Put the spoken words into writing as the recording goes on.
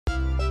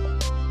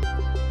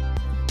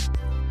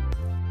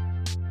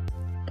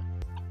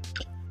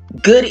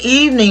Good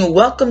evening.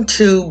 Welcome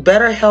to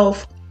Better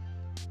Health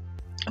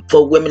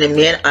for Women and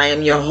Men. I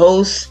am your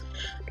host,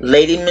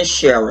 Lady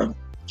Michelle.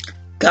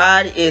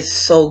 God is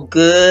so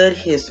good.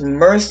 His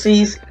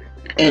mercies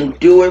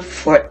endure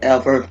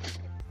forever.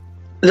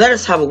 Let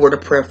us have a word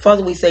of prayer.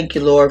 Father, we thank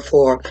you, Lord,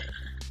 for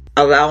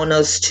allowing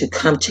us to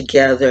come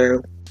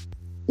together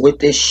with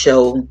this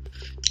show.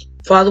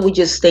 Father, we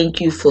just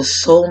thank you for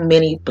so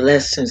many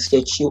blessings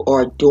that you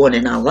are doing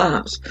in our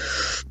lives.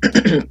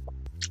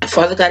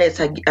 Father God, as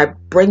I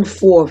bring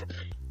forth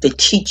the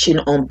teaching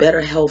on better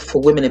health for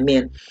women and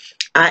men,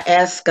 I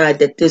ask God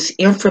that this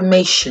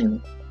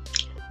information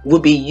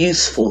will be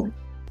useful.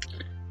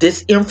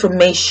 This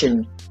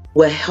information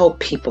will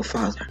help people,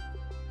 Father.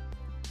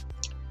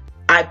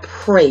 I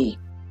pray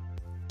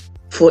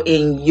for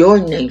in your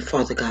name,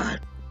 Father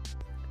God.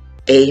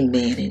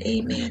 Amen and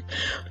amen.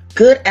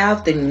 Good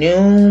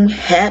afternoon.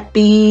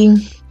 Happy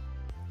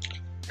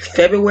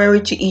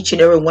February to each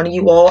and every one of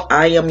you all.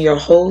 I am your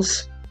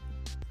host,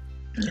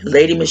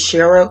 Lady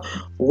Michelle.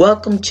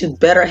 Welcome to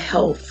Better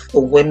Health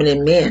for Women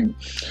and Men.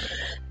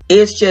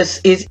 It's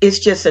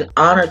just an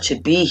honor to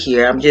be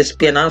here. I'm just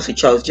being honest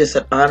with y'all. It's just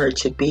an honor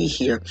to be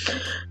here.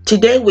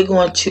 Today I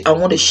want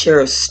to share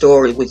a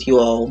story with you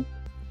all.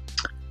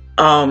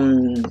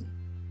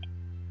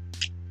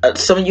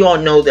 Some of you all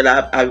know that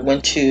I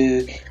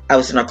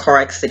was in a car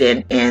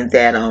accident and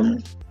that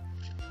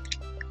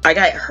I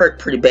got hurt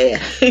pretty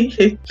bad.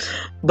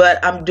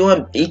 But I'm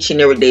doing each and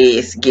every day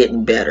is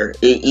getting better.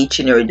 Each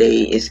and every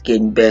day is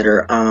getting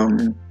better.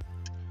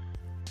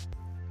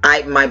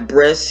 My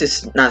breast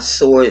is not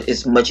sore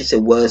as much as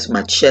it was.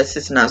 My chest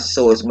is not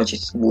sore as much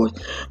as it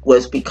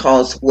was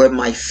because where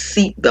my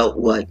seatbelt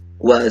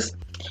was,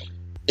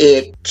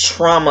 it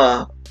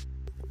trauma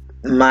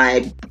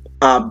my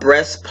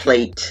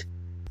breastplate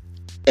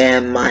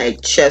and my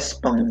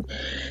chest bone.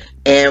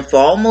 And for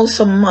almost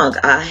a month,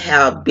 I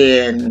have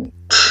been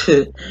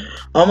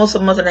almost a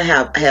month and a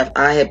half.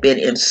 I have been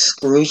in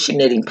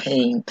excruciating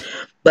pain.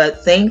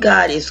 But thank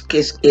God it's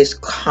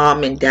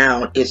calming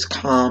down. It's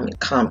calming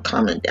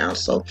down.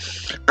 So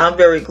I'm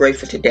very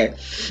grateful today.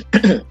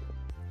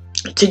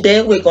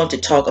 Today we're going to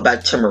talk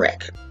about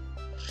turmeric.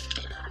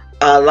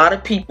 A lot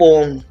of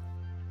people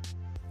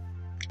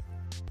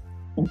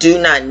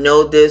do not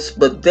know this,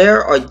 but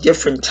there are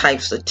different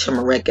types of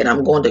turmeric, and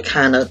I'm going to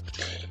kind of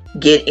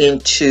get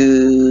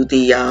into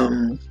the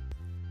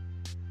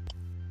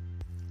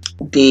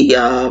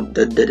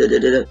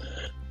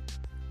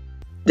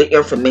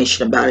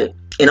information about it.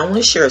 And I want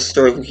to share a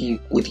story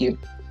with you.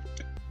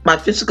 My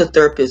physical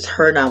therapist,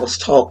 her and I was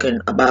talking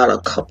about a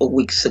couple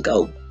weeks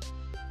ago.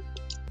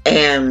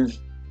 And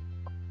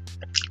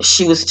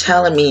she was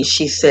telling me,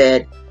 she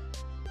said,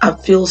 I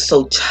feel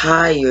so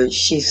tired.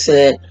 She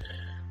said,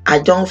 I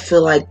don't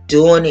feel like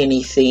doing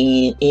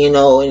anything,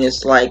 and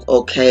it's like,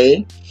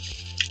 okay.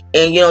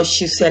 And,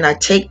 she said, I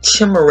take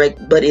turmeric,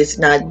 but it's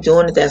not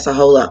doing it. That's a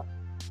hold up.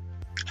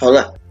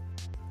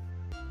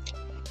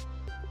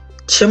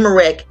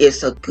 Turmeric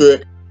is a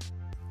good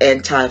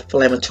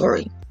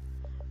anti-inflammatory,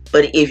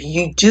 but if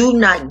you do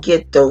not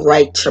get the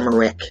right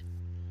turmeric,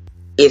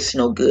 it's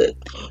no good.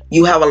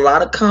 You have a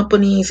lot of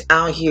companies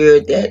out here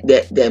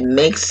that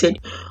makes it,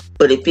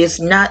 but if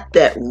it's not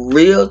that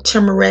real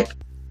turmeric,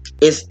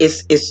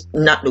 it's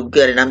not no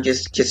good. And I'm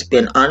just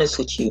being honest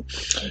with you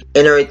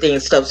and everything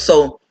and stuff.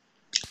 So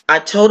I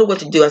told her what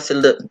to do. I said,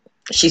 look,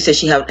 she said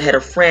she had a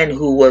friend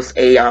who was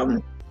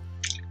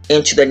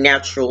into the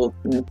natural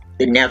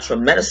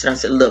medicine. I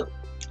said, look,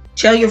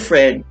 tell your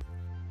friend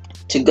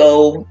to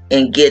go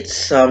and get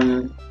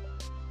some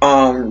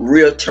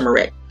real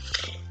turmeric.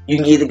 You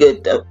can either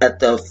get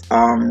at a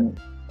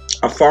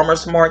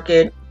farmer's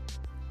market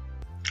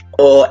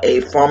or a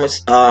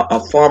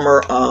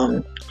farmer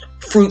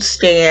fruit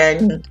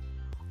stand,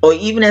 or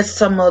even at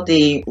some of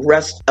the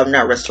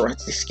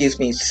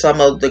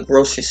some of the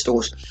grocery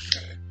stores.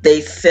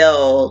 They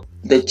sell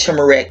the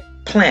turmeric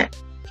plant.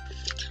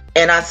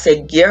 And I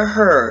said, get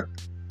her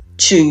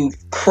to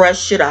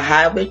crush it or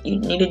however you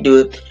need to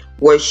do it,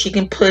 where she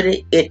can put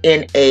it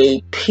in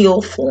a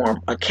pill form,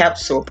 a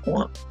capsule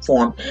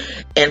form,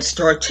 and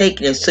start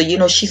taking it. So,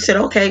 she said,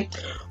 okay.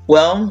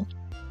 Well,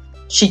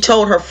 she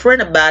told her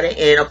friend about it,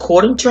 and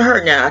according to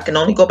her, now I can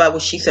only go by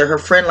what she said. Her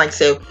friend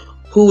said,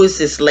 who is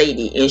this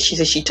lady? And she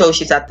said,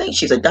 I think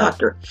she's a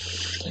doctor.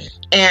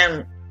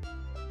 And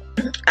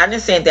I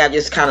didn't say that, I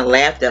just kind of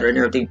laughed at her and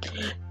everything.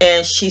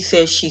 And she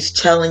said, she's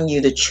telling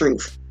you the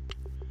truth.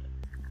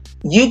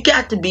 You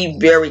got to be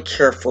very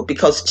careful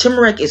because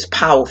turmeric is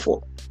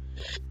powerful.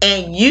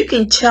 And you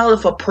can tell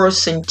if a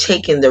person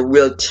taking the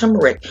real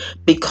turmeric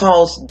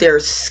because their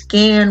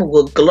skin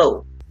will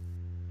glow.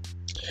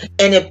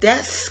 And if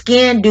that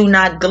skin do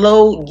not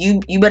glow, you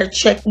better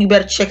check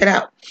it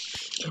out.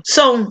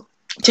 So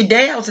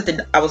today I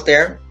was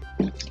there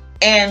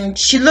and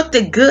she looked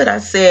good. I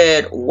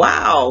said,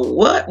 wow,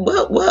 what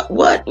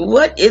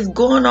is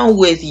going on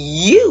with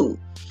you?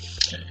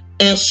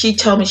 And she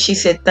told me, she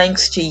said,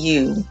 thanks to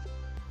you.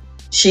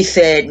 She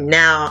said,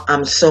 now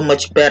I'm so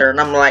much better.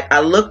 And I'm like, I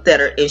looked at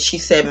her and she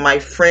said, my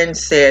friend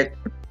said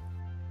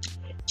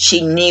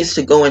she needs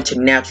to go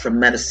into natural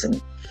medicine.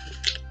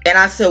 And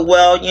I said,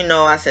 well,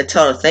 I said,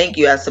 tell her thank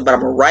you. I said, but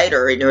I'm a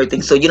writer and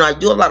everything. So, I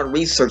do a lot of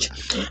research.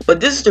 But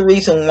this is the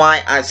reason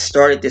why I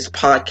started this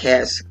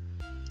podcast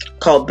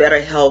called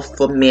Better Health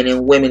for Men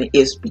and Women,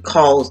 is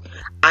because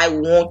I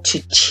want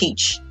to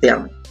teach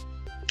them.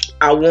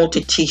 I want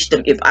to teach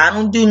them. If I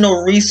don't do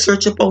no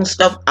research upon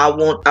stuff, I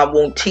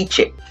won't teach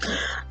it.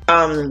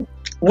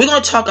 We're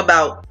going to talk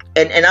about,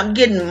 and I'm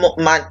getting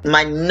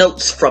my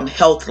notes from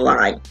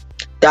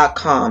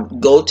Healthline.com.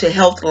 Go to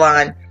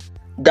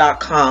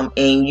Healthline.com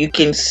and you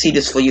can see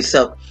this for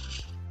yourself.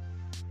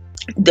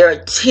 There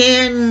are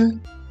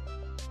 10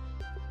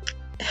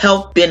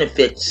 health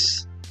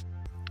benefits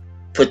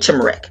for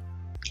turmeric.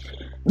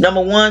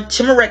 Number 1,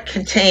 turmeric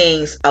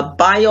contains a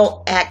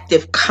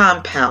bioactive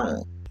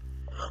compound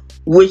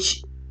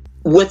with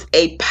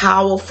a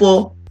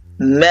powerful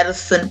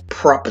medicine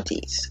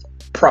properties.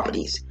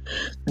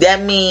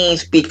 That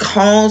means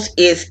because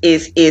it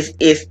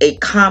is a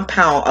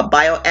compound, a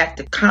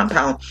bioactive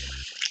compound,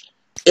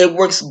 it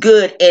works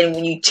good. And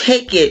when you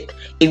take it,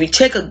 if you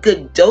take a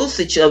good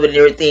dosage of it and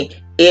everything,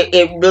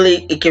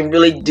 it can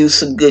really do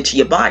some good to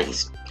your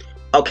bodies.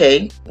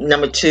 Okay,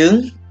 number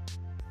 2.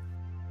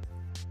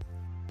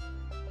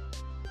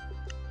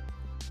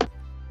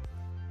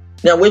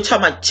 Now we're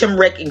talking about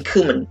turmeric and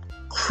cumin.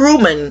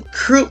 Cumin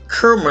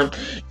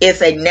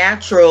is a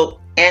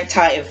natural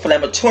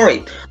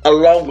anti-inflammatory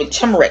along with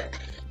turmeric.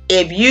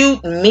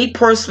 Me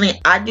personally,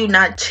 I do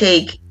not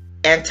take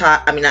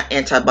not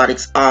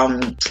antibiotics.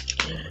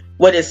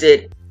 What is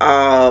it?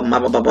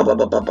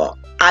 Ibuprofen.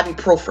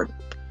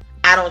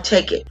 I don't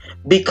take it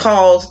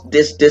because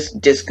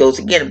this goes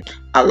again.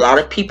 A lot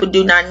of people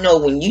do not know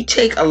when you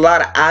take a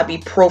lot of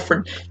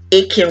ibuprofen,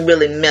 it can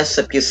really mess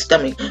up your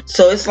stomach.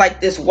 So it's like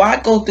this. Why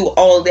go through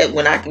all of that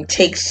when I can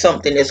take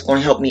something that's going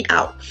to help me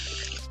out?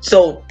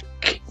 So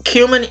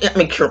turmeric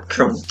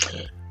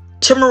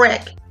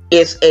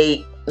is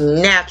a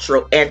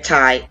natural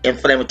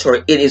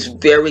anti-inflammatory. It is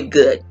very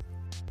good.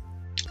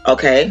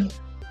 Okay.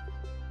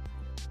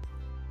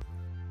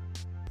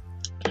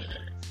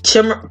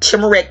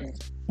 Turmeric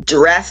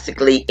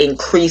drastically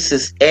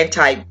increases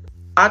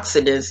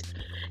antioxidants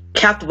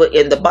capable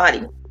in the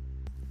body.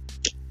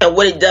 And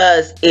what it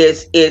does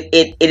is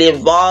it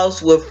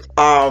involves with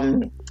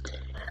I'm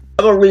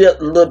gonna read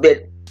a little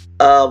bit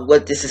of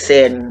what this is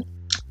saying.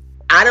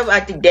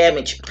 Autoactive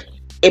damage.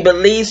 It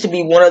believes to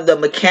be one of the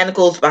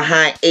mechanicals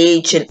behind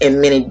aging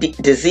and many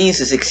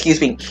diseases.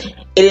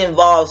 It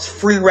involves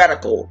free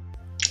radical,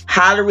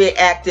 highly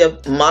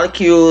reactive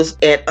molecules,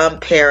 and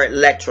unpaired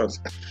electrons.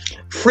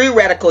 Free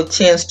radical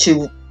tends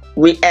to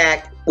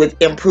react with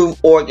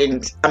improved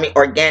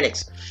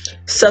organics.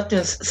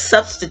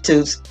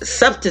 Substances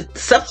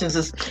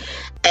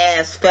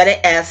as fatty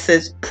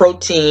acids,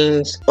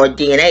 proteins, or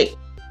DNA.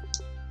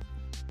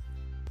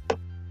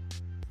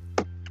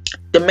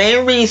 The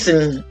main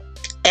reason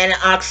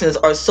antioxidants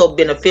are so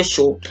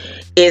beneficial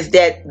is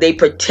that they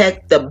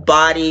protect the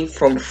body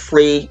from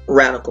free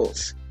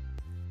radicals.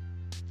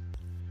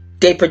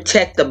 They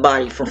protect the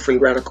body from free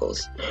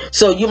radicals.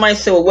 So you might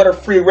say, well, what are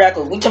free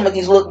radicals? We're talking about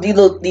these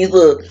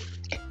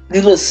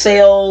little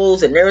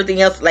cells and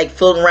everything else like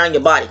floating around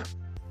your body.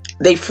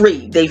 They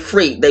free. And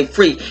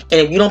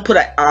if you don't put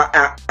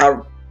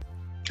a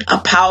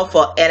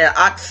powerful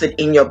antioxidant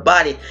in your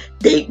body,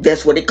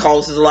 that's what it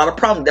causes a lot of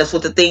problems. That's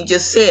what the thing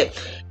just said.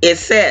 It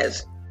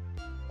says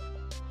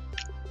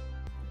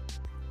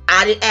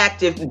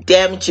autoactive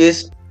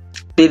damages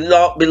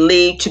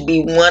believed to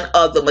be one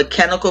of the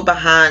mechanical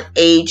behind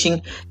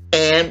aging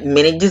and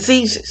many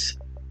diseases.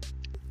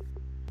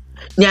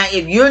 Now,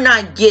 if you're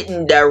not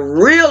getting the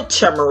real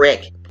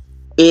turmeric,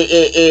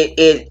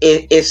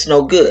 it's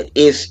no good.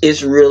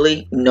 It's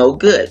really no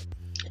good.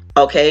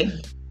 Okay.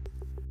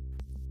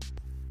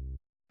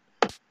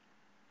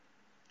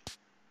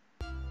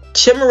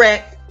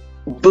 Turmeric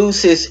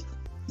boosts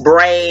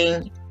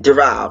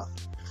brain-derived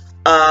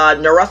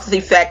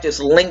neuropathy factors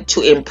linked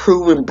to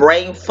improving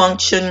brain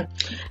function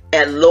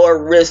and lower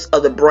risk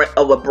of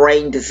a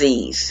brain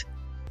disease.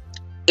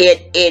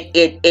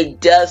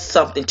 It does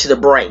something to the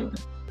brain.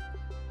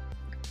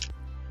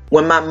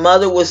 When my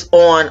mother was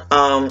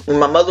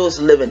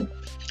living,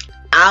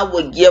 I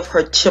would give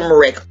her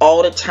turmeric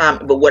all the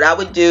time. But what I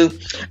would do,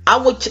 I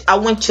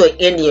went to an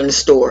Indian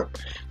store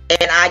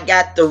and I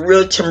got the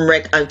real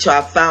turmeric until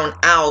I found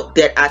out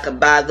that I could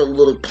buy the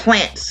little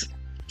plants.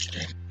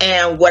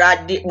 And what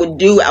I would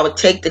do, I would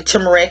take the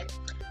turmeric,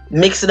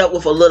 mix it up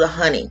with a little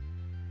honey,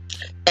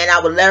 and I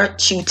would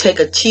let you take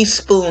a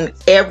teaspoon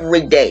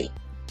every day.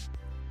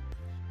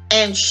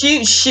 And she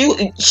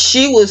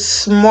was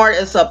smart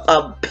as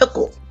a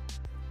pickle.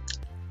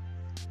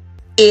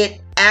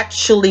 It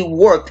actually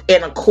worked,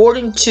 and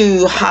according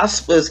to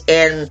hospice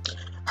and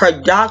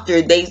her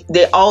doctor,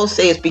 they all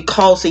say it's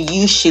because of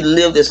you she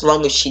lived as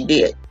long as she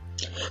did.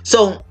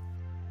 So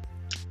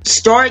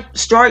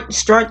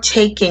start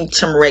taking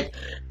turmeric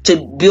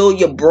to build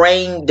your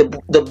brain,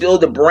 to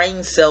build the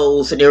brain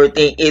cells and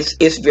everything.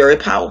 It's very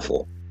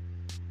powerful.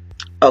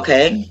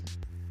 Okay.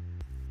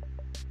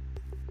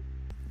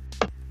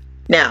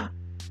 Now,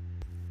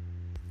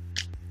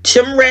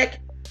 turmeric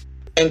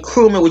and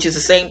cumin, which is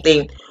the same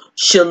thing,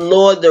 should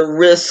lower the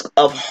risk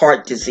of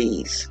heart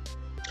disease.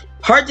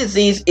 Heart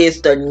disease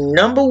is the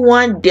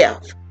 #1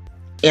 death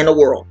in the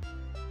world.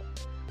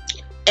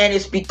 And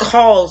it's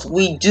because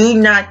we do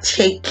not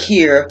take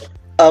care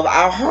of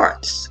our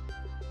hearts.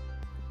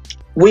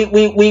 We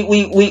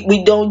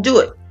don't do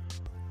it.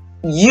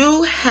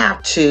 You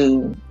have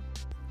to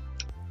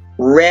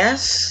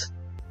rest.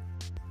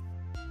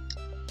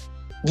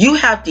 You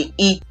have to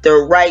eat the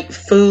right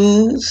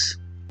foods.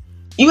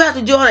 You have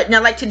to do all that.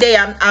 Now, like today,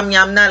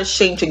 I'm not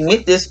ashamed to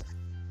admit this.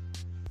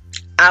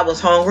 I was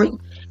hungry,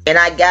 and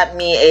I got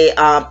me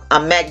a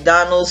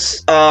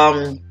McDonald's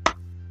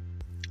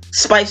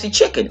spicy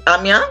chicken.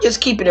 I'm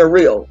just keeping it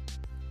real,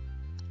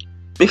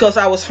 because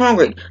I was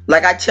hungry.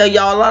 Like I tell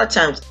y'all a lot of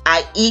times,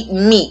 I eat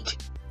meat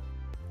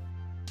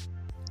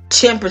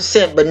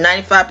 10%, but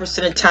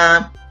 95% of the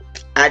time,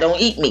 I don't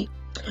eat meat.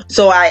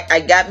 So I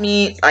got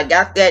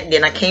that, and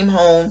then I came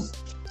home,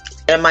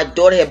 and my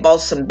daughter had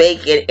bought some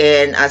bacon,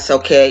 and I said,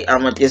 okay,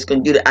 I'm just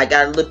gonna do that. I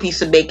got a little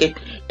piece of bacon,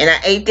 and I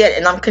ate that,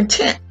 and I'm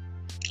content.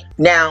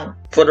 Now,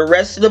 for the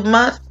rest of the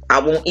month, I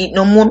won't eat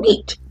no more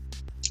meat.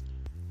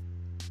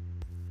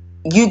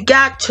 You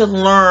got to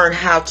learn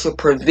how to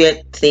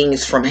prevent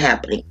things from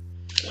happening.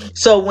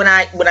 So when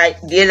I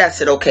did, I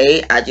said,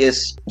 okay, I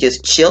just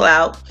chill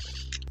out.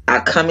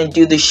 I come and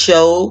do the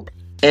show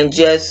and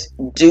just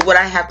do what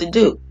I have to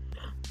do.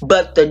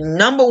 But the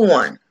number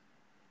one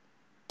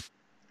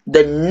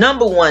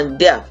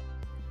death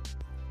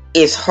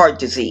is heart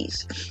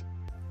disease.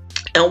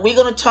 And we're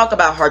going to talk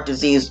about heart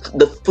disease,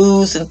 the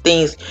foods and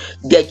things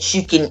that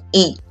you can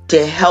eat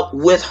to help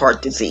with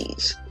heart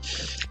disease.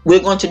 We're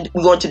going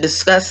to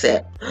discuss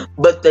that.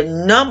 But the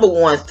number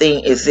one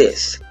thing is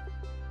this: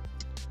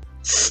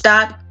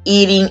 stop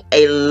eating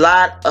a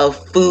lot of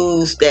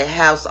foods that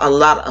has a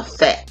lot of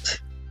fat.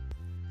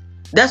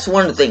 That's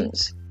one of the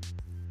things.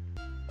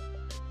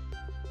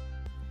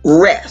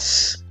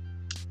 Rest.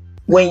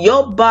 When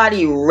your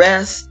body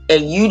rests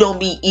and you don't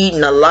be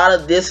eating a lot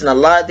of this and a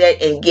lot of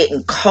that and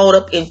getting caught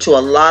up into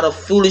a lot of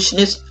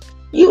foolishness,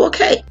 you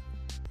okay.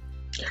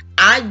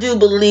 I do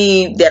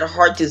believe that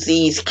heart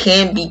disease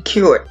can be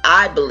cured.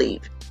 I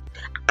believe.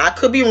 I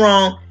could be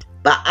wrong,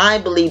 but I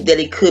believe that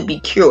it could be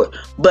cured.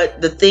 But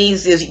the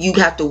things is, you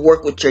have to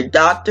work with your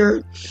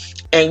doctor,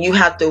 and you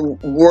have to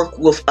work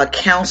with a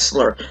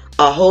counselor,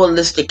 a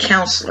holistic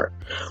counselor.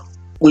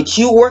 With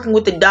you working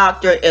with the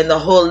doctor and the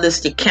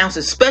holistic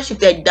counselor, especially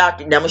if that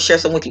doctor, now I'm going to share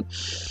something with you.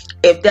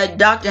 If that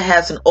doctor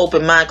has an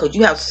open mind, because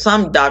you have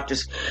some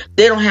doctors,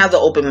 they don't have the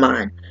open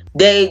mind.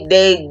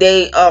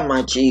 They, oh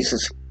my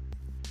Jesus.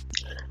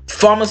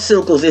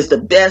 Pharmaceuticals is the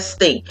best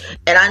thing.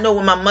 And I know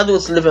when my mother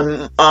was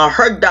living,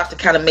 her doctor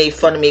kind of made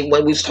fun of me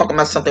when we was talking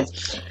about something.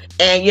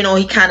 And,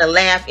 he kind of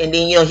laughed. And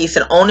then, he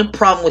said, only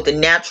problem with the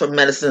natural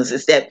medicines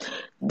is that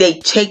they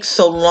take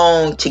so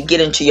long to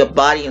get into your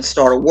body and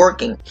start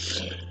working.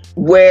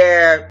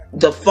 Where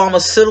the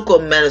pharmaceutical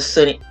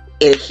medicine,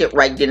 it hit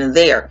right then and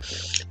there.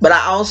 But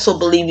I also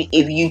believe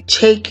if you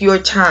take your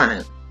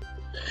time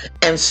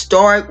and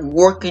start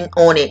working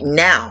on it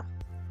now,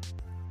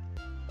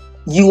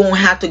 you won't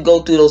have to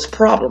go through those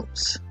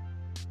problems.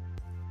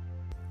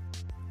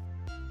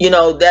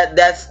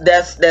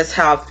 That's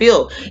how I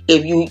feel.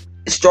 If you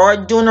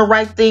start doing the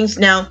right things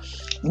now,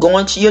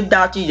 going to your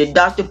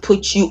doctor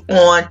puts you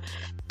on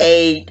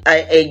a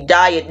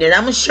diet. And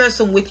I'm going to share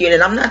some with you,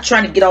 and I'm not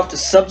trying to get off the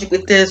subject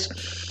with this,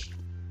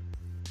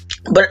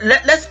 but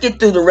let's get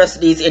through the rest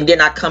of these, and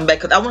then I come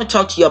back, because I want to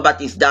talk to you about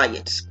these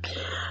diets.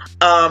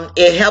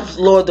 It helps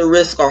lower the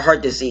risk of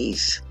heart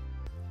disease.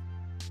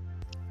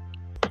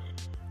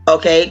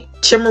 Okay,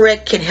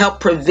 turmeric can help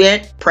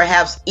prevent,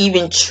 perhaps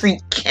even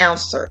treat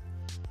cancer.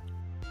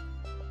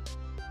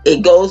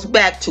 It goes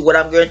back to what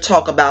I'm going to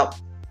talk about,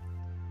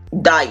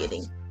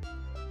 dieting.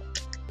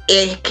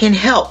 It can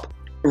help.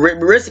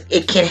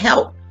 It can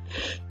help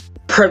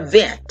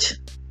prevent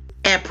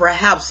and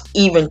perhaps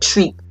even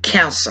treat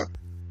cancer.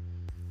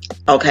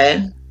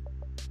 Okay?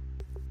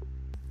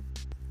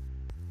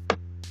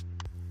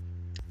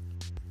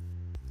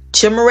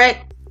 Turmeric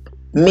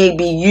may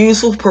be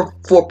useful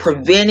for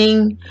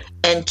preventing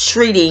and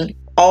treating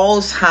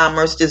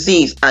Alzheimer's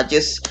disease. I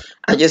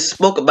just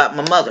spoke about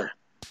my mother.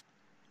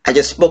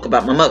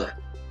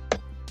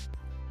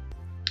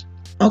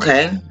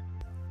 Okay.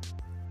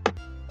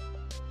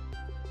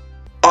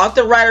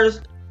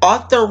 Arthritis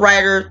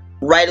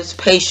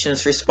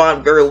patients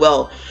respond very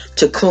well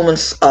to cumin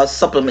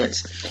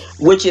supplements,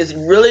 which is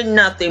really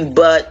nothing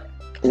but,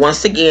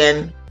 once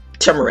again,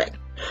 turmeric.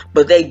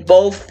 But they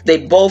both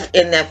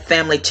in that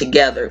family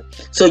together.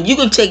 So you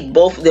can take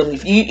both of them.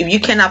 If you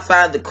cannot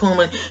find the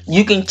cumin,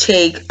 you can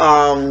take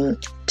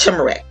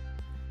turmeric.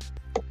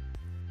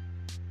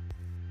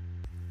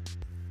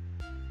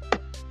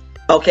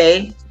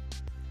 Okay.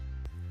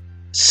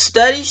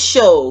 Studies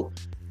show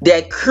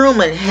that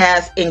cumin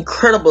has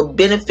incredible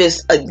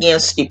benefits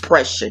against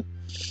depression.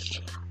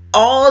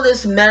 All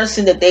this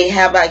medicine that they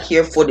have out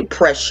here for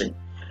depression,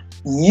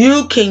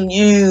 you can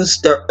use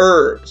the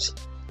herbs.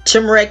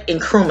 turmeric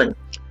and cumin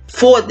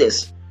for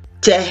this,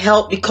 to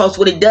help, because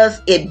what it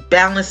does, it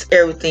balances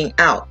everything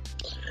out.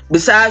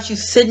 Besides you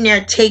sitting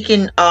there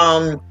taking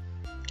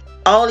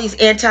all these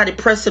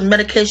antidepressant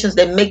medications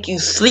that make you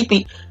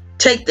sleepy,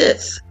 take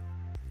this.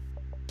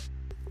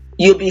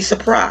 You'll be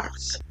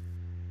surprised.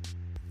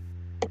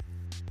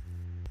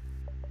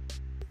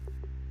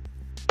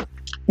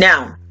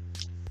 Now,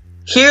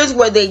 here's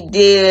where they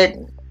did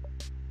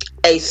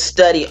a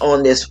study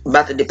on this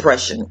about the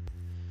depression.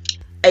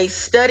 A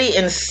study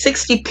in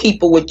 60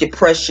 people with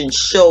depression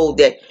showed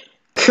that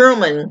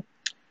cumin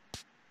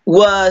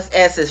was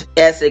as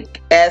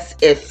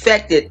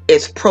effective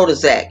as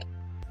Prozac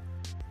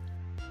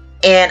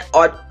and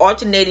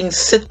alternating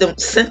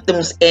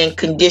symptoms and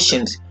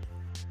conditions.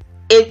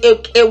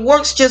 It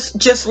works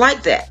just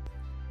like that.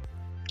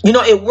 You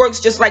know, it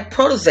works just like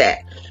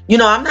Prozac. You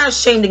know, I'm not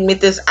ashamed to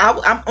admit this.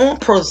 I'm on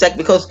Prozac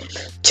because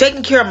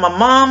taking care of my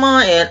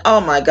mama and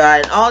oh my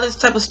God, and all this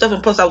type of stuff,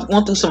 and plus I was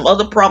going through some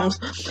other problems.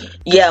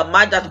 Yeah,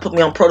 my doctor put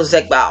me on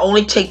Prozac, but I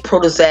only take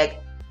Prozac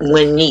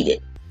when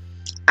needed.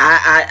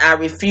 I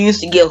refuse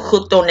to get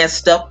hooked on that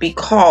stuff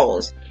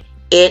because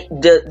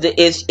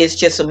it's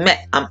just a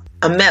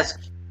mess.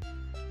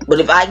 But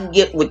if I can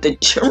get with the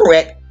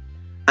turmeric,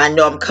 I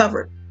know I'm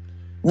covered.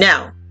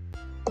 Now,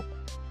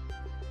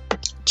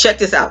 check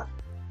this out.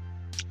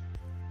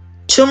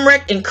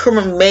 Turmeric and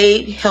cumin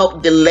may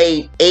help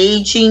delay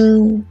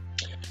aging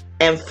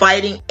and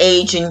fighting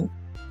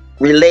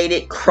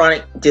aging-related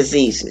chronic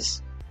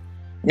diseases.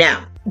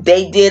 Now,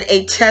 they did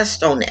a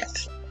test on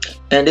that.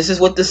 And this is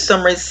what the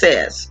summary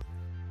says.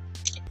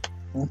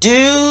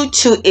 Due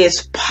to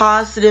its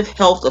positive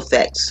health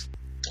effects,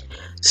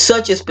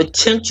 such as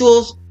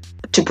potentials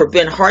to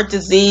prevent heart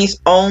disease,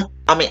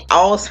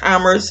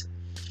 Alzheimer's,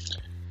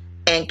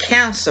 and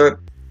cancer,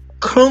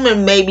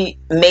 cumin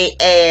may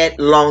add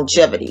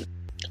longevity.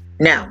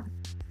 Now,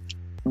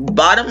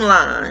 bottom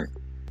line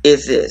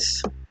is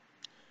this.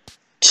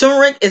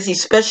 Turmeric is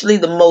especially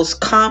the most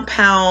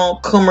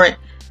compound cumin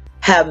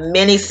have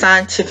many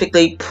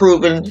scientifically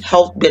proven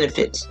health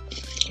benefits,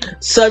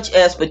 such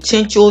as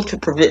potential to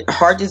prevent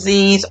heart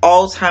disease,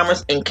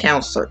 Alzheimer's, and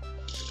cancer.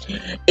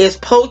 Its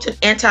potent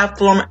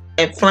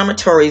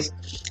anti-inflammatories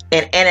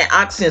and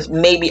antioxidants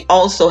may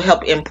also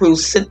help improve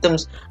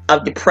symptoms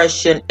of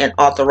depression and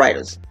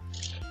arthritis.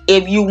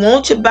 If you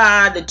want to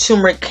buy the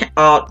turmeric,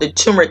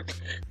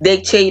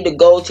 they tell you to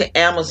go to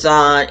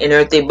Amazon and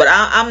everything. But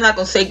I'm not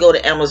going to say go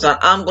to Amazon.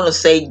 I'm going to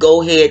say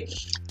go ahead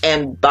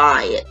and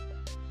buy it.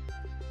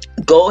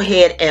 Go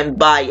ahead and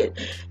buy it.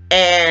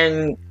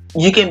 And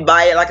you can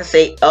buy it, like I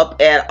say, up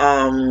at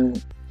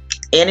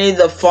any of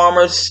the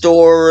farmer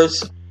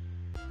stores.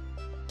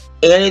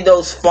 Any of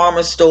those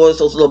farmer stores,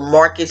 those little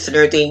markets and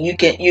everything, you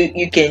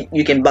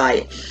can buy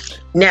it.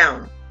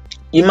 Now,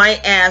 you might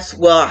ask,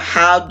 well,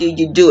 how did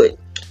you do it?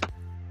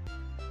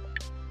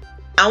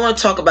 I want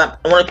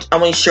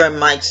to share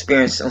my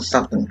experience on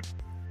something.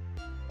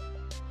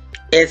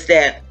 It's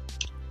that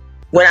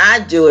when I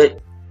do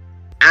it,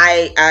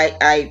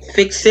 I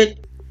fix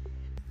it.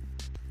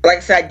 Like I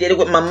said, I did it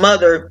with my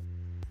mother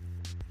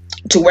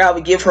to where I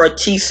would give her a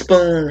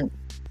teaspoon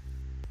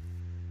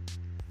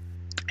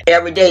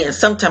every day, and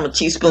sometimes a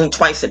teaspoon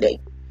twice a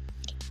day.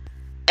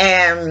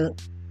 And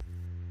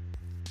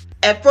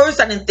at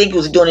first I didn't think it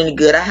was doing any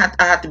good. I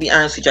have to be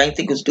honest with you, I didn't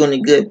think it was doing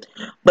any good.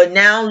 But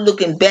now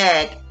looking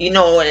back, you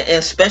know, and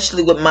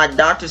especially with my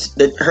doctors,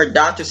 her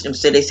doctors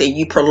said, they say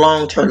you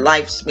prolonged her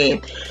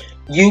lifespan.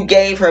 You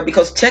gave her,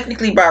 because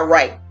technically by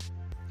right,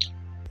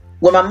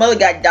 when my mother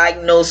got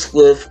diagnosed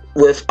with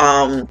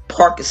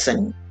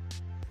Parkinson,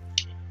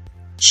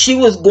 she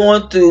was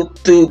going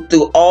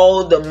through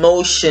all the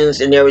motions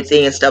and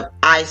everything and stuff.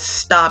 I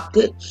stopped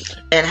it.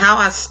 And how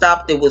I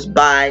stopped it was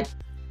by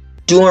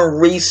doing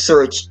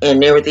research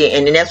and everything.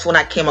 And then that's when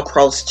I came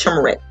across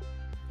turmeric.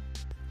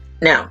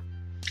 Now,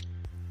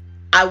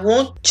 I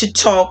want to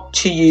talk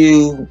to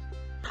you.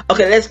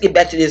 Okay, let's get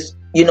back to this,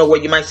 you know,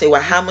 where you might say,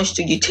 well, how much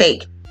do you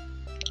take?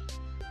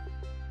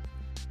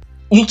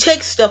 You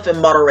take stuff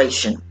in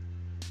moderation.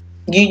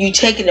 You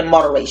take it in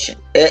moderation.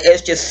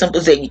 It's just simple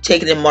as that. You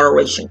take it in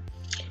moderation.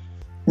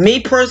 Me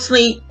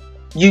personally,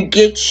 go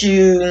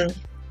to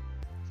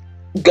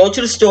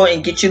the store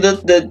and get you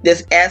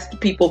just ask the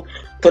people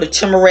for the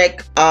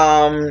turmeric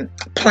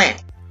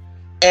plant,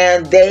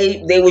 and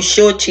they will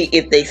show it to you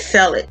if they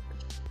sell it.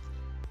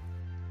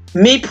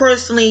 Me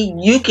personally,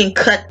 you can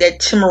cut that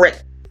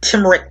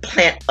turmeric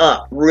plant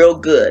up real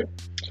good,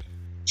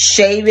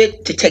 shave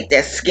it to take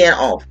that skin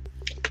off.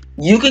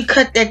 You can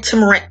cut that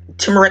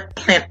turmeric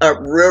plant up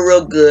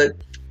real good.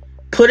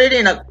 Put it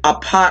in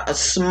a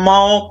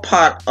small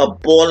pot of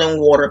boiling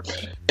water,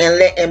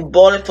 and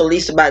boil it for at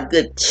least about a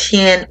good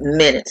 10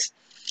 minutes.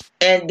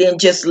 And then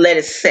just let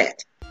it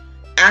set.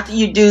 After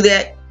you do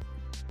that,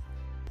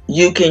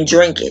 you can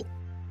drink it.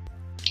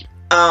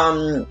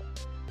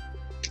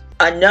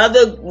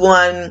 Another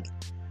one,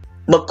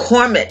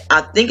 McCormick,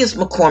 I think it's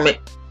McCormick,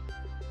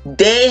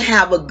 they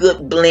have a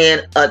good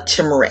blend of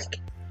turmeric.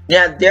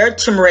 Now, their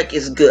turmeric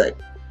is good.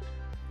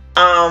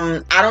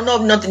 I don't know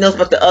if nothing else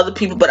but the other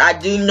people, but I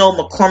do know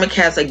McCormick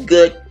has a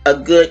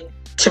good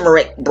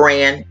turmeric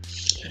brand,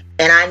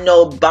 and I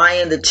know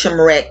buying the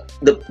turmeric,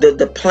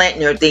 the plant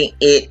and everything,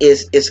 it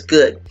is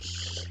good.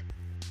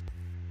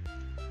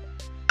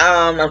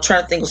 I'm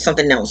trying to think of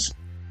something else.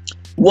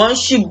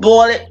 Once you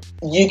boil it,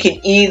 you can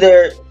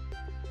either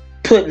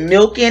put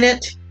milk in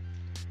it,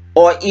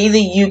 or either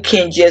you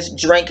can just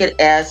drink it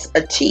as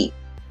a tea.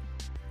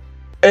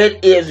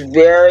 It is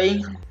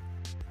very,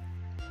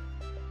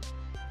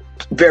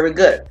 very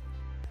good.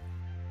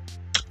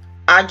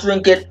 I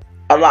drink it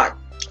a lot.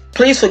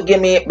 Please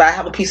forgive me, but I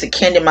have a piece of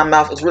candy in my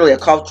mouth. It's really a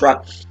cough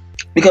drop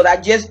because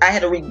I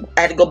had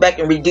to go back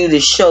and redo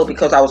this show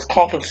because I was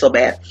coughing so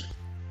bad.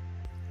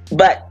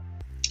 But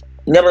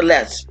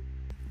nevertheless,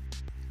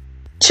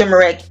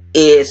 turmeric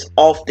is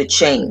off the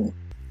chain.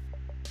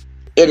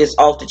 It is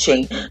off the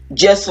chain,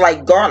 just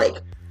like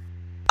garlic.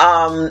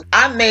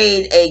 I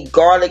made a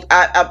garlic.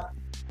 I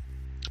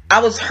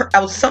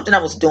was something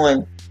I was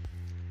doing,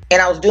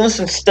 and I was doing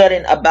some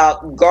studying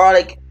about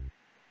garlic.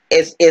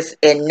 Is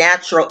a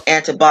natural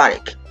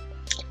antibiotic,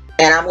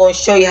 and I'm going to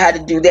show you how to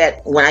do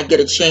that when I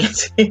get a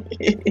chance.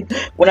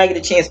 When I get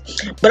a chance,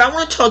 but I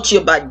want to talk to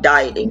you about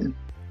dieting,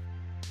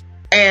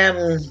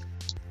 and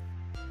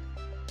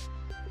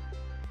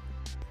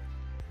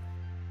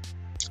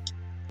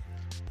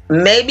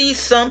maybe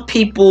some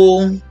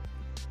people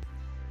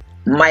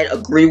might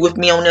agree with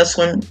me on this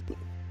one.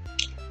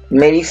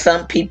 Maybe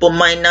some people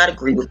might not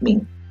agree with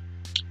me,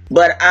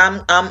 but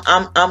I'm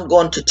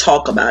going to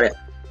talk about it.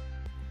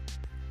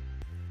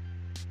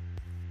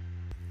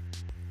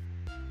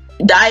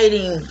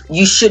 Dieting,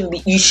 you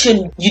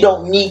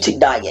don't need to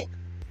diet.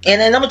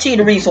 And then I'm gonna tell you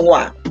the reason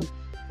why.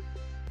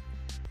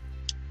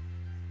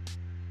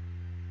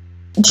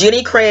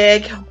 Jenny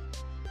Craig,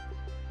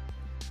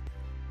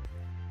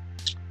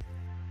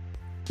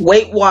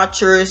 Weight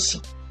Watchers,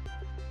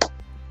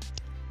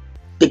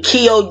 the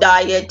Keto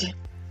Diet,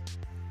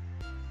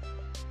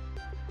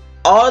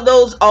 all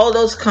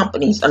those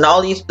companies and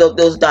all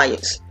those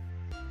diets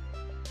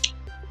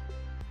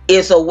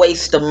is a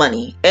waste of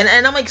money. And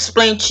I'm going to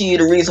explain to you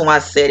the reason why I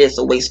said it's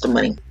a waste of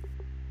money.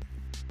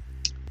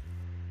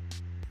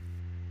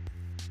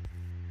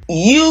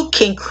 You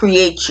can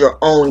create your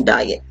own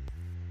diet.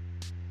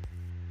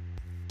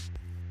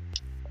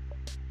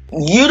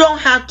 You don't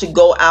have to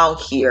go out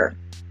here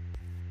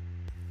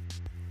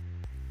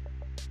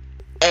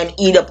and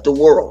eat up the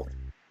world.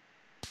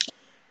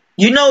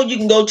 You know, you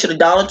can go to the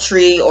Dollar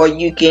Tree or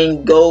you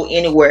can go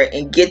anywhere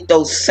and get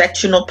those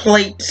sectional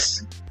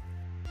plates.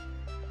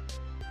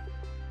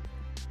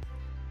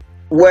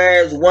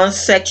 Whereas one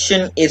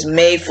section is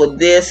made for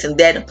this and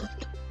that.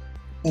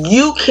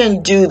 You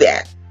can do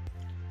that.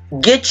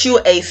 Get you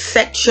a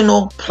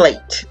sectional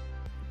plate.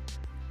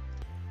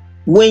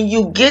 When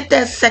you get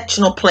that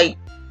sectional plate,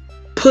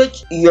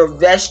 put your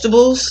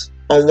vegetables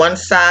on one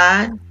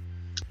side,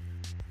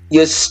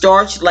 your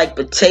starch like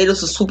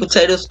potatoes or sweet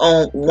potatoes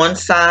on one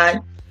side,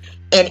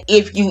 and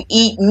if you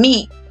eat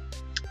meat,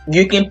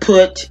 you can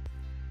put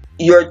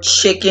your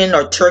chicken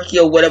or turkey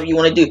or whatever you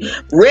want to do.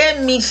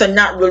 Red meats are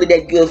not really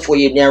that good for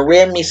you. Now,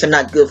 red meats are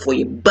not good for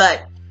you,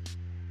 but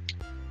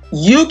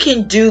you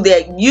can do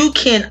that. You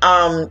can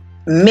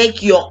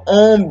make your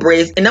own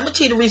breads. And I'm gonna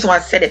tell you the reason why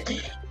I said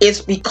it.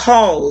 It's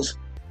because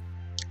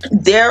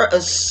there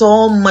is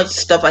so much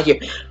stuff out here.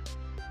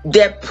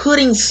 They're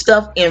putting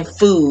stuff in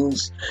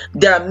foods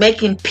that are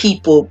making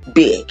people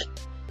big.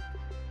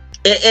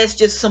 It's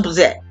just simple as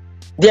that.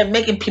 They're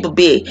making people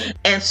big,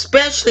 and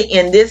especially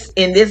in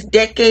this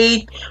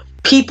decade,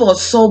 people are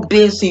so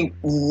busy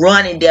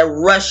running. They're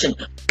rushing.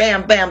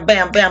 Bam, bam,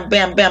 bam, bam,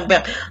 bam, bam,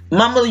 bam.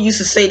 My mother used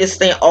to say this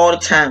thing all the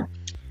time.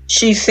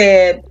 She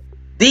said,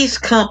 "These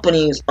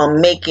companies are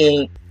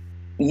making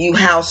you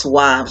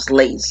housewives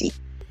lazy."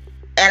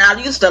 And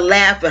I used to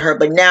laugh at her,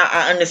 but now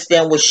I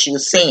understand what she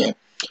was saying,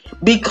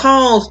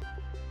 because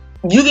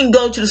you can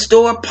go to the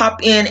store,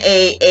 pop in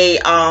a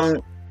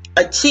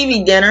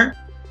TV dinner.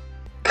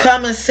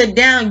 Come and sit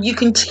down, you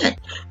content.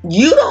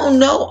 You don't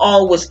know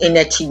all what's in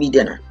that TV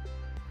dinner.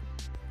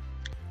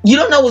 You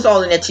don't know what's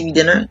all in that TV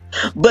dinner,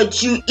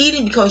 but you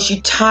eating because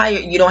you're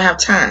tired, you don't have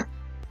time.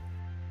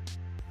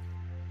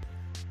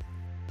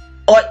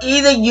 Or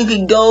either you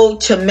can go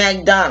to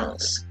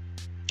McDonald's,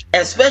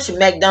 and especially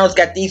McDonald's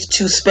got these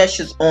two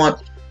specials on,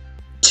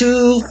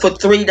 2 for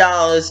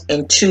 $3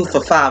 and 2 for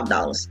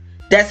 $5.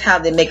 That's how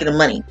they're making the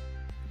money.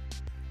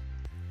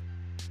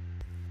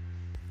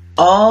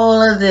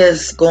 All of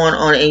this going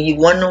on, and you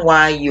wonder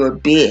why you're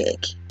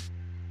big.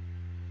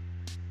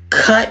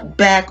 Cut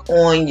back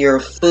on your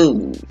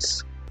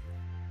foods.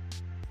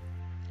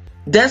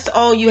 That's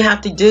all you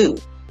have to do.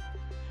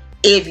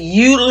 If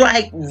you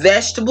like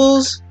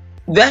vegetables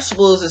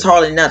is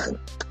hardly nothing.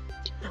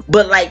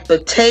 But like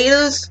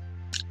potatoes,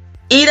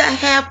 eat a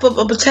half of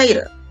a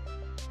potato.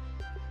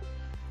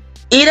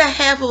 Eat a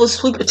half of a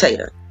sweet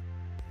potato.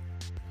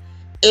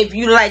 If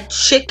you like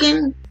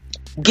chicken,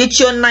 get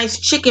your nice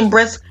chicken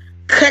breast.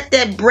 Cut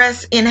that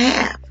breast in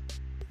half.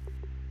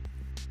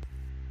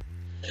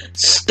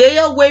 Stay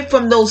away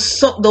from those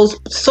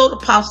soda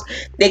pops.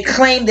 They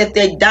claim that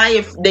they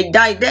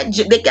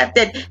got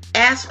that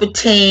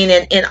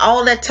aspartame and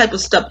all that type of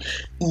stuff.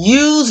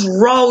 Use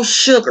raw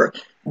sugar.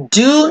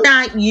 Do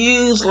not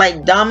use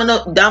like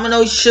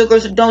Domino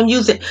sugars. Don't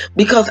use it,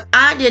 because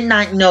I did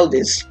not know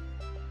this.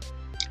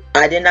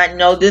 I did not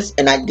know this,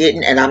 and I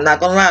didn't, and I'm not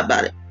gonna lie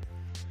about it.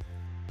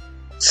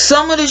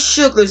 Some of the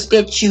sugars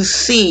that you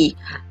see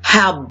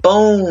have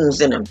bones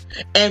in them,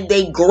 and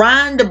they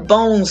grind the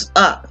bones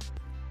up.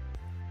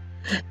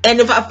 And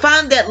if I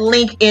find that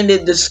link in the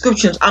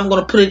descriptions, I'm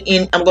gonna put it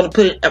in.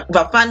 If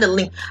I find the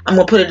link, I'm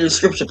gonna put it in the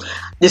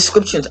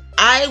descriptions.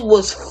 I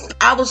was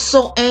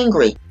so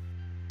angry.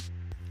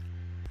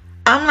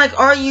 I'm like,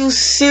 are you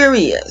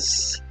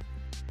serious?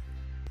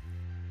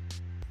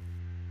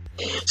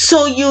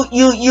 So you're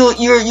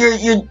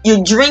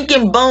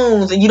drinking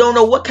bones, and you don't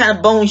know what kind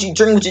of bones you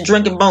drink with your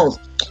drinking bones.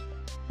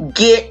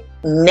 Get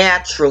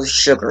natural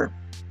sugar.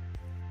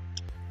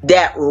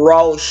 That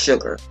raw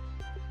sugar.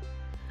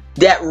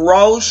 That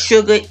raw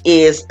sugar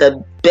is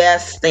the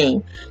best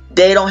thing.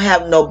 They don't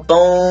have no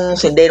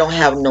bones, and they don't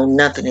have no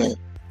nothing in it.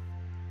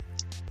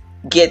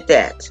 Get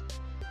that.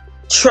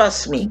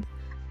 Trust me.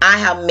 I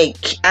have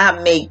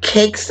made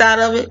cakes out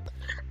of it.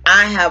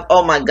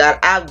 Oh my God,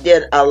 I've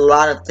did a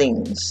lot of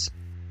things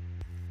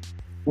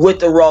with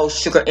the raw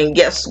sugar, and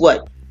guess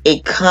what?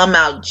 It come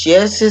out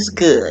just as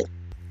good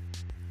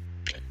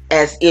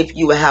as if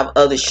you would have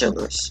other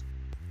sugars.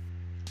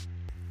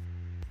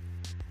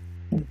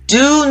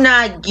 Do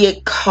not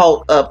get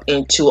caught up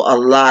into a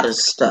lot of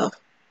stuff,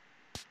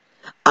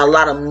 a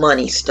lot of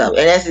money stuff,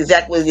 and that's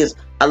exactly what it is.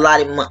 A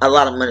lot of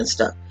money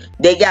stuff.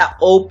 They got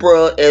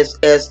Oprah as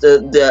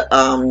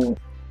the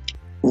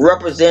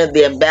representative,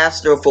 the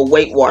ambassador for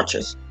Weight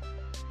Watchers.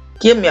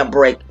 Give me a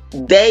break.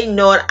 They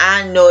know it.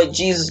 I know it.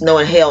 Jesus know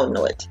it. Hell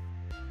know it.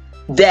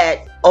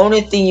 That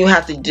only thing you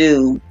have to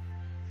do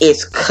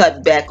is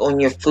cut back on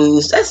your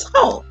foods. That's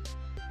all.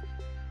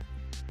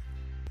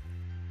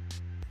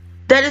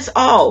 That is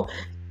all.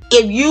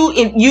 If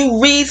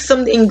you read some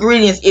of the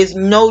ingredients, it's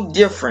no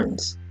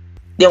difference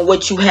than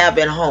what you have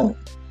at home.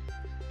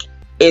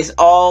 It's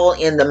all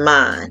in the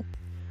mind.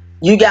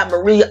 You got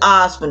Marie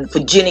Osmond for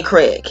Jenny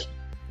Craig.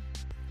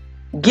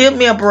 Give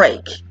me a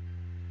break.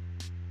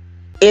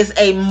 It's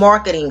a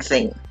marketing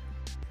thing.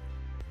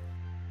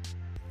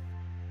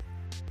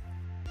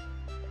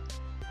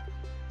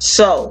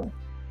 So,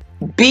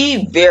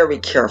 be very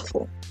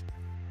careful.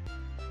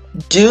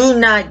 Do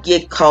not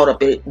get caught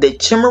up in the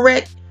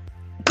turmeric.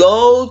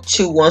 Go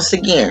to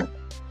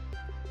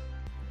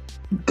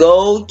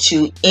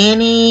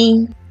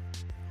any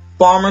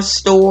farmer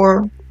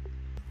store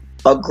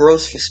or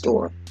grocery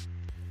store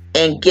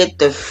and get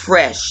the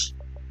fresh.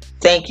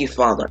 Thank you,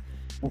 Father.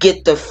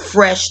 Get the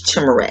fresh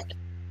turmeric.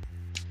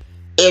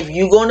 If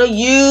you're going to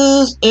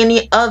use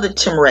any other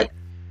turmeric,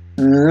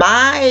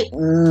 my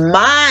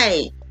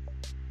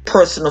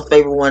personal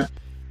favorite one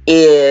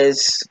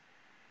is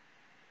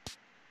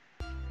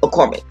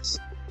McCormick's.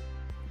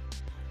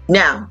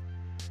 Now,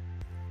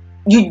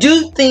 you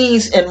do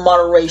things in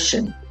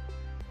moderation.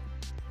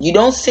 You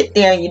don't sit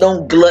there and you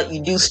don't glut.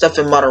 You do stuff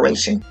in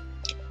moderation.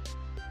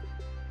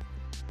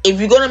 If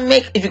you're gonna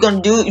make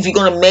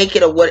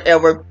it or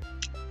whatever,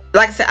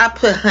 like I said, I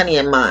put honey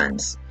in mine,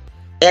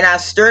 and I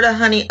stir the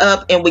honey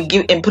up and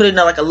put it in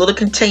like a little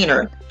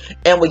container,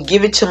 and would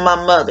give it to my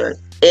mother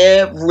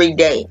every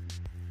day.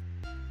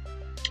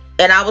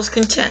 And I was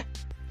content,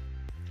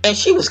 and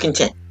she was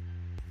content.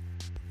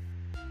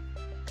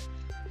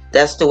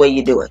 That's the way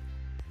you do it.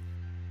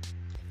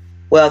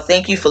 Well,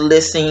 thank you for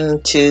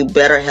listening to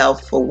Better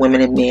Health for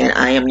Women and Men.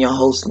 I am your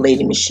host,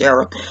 Lady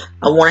Michelle.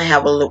 I want to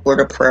have a little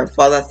word of prayer.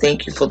 Father, I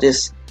thank you for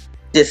this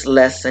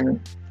lesson.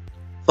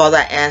 Father,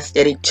 I ask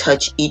that it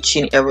touch each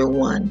and every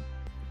one.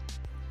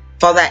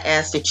 Father, I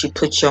ask that you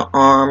put your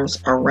arms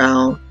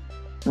around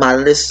my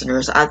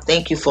listeners. I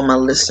thank you for my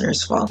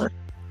listeners, Father.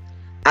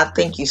 I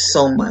thank you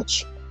so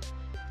much.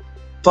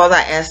 Father,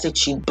 I ask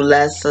that you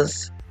bless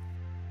us,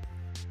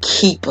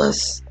 keep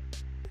us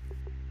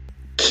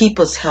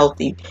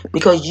healthy,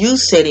 because you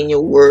said in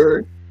your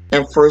word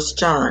in 1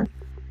 John,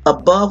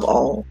 above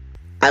all,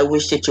 I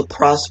wish that you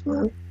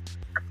prosper,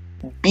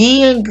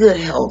 be in good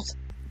health,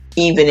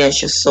 even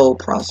as your soul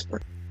prosper.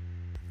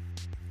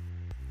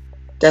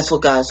 That's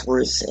what God's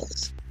word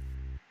says.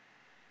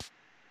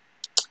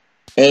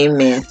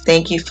 Amen.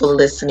 Thank you for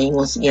listening.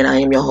 Once again, I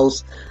am your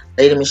host,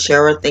 Lady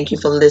Michelle. Thank you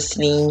for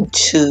listening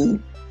to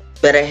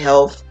Better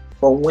Health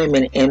for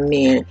Women and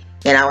Men.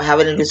 And I'll have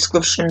it in the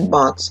description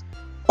box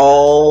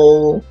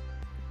all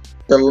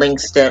the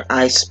links that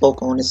I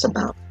spoke on this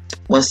about.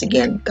 Once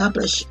again, God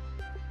bless you.